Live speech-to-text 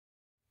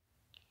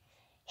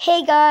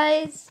Hey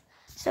guys!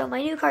 So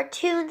my new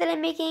cartoon that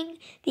I'm making,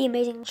 The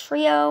Amazing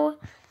Trio.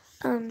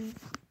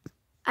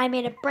 I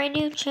made a brand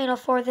new channel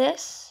for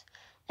this.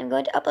 I'm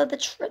going to upload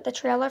the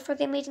trailer for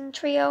The Amazing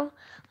Trio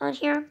on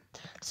here.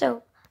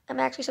 So I'm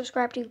actually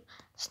subscribed to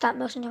Stop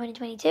Motion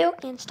 2022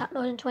 and Stop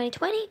Motion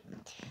 2020.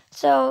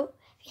 So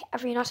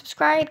if you're not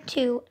subscribed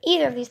to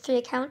either of these three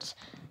accounts,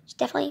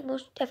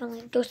 most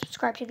definitely go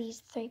subscribe to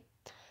these three.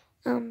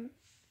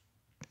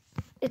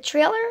 The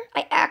trailer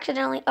I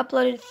accidentally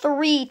uploaded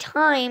 3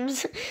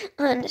 times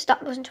on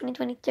Stop Motion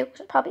 2022,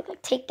 so probably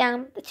like take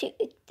down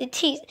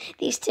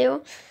these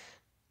two.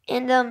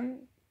 And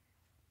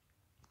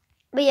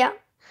but yeah,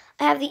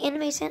 I have the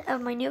animation of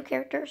my new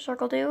character,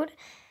 Circle Dude,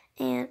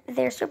 and the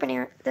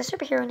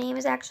superhero name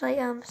is actually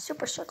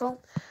Super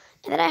Circle.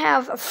 And then I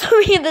have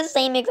 3 of the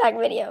same exact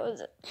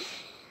videos.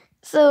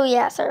 So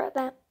yeah, sorry about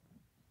that.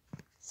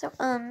 So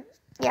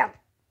yeah.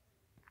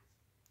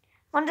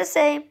 Wanted to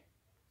say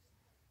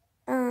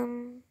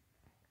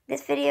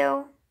this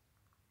video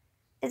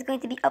is going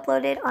to be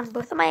uploaded on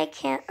both of my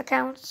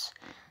accounts,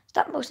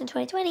 Stop Motion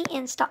 2020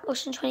 and Stop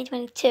Motion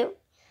 2022.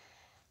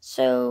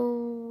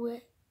 So,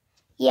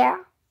 yeah.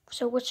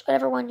 So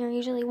whichever one you're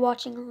usually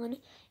watching on,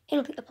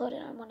 it'll be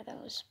uploaded on one of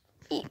those.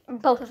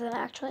 Both of them,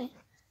 actually.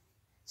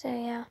 So,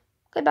 yeah.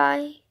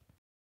 Goodbye.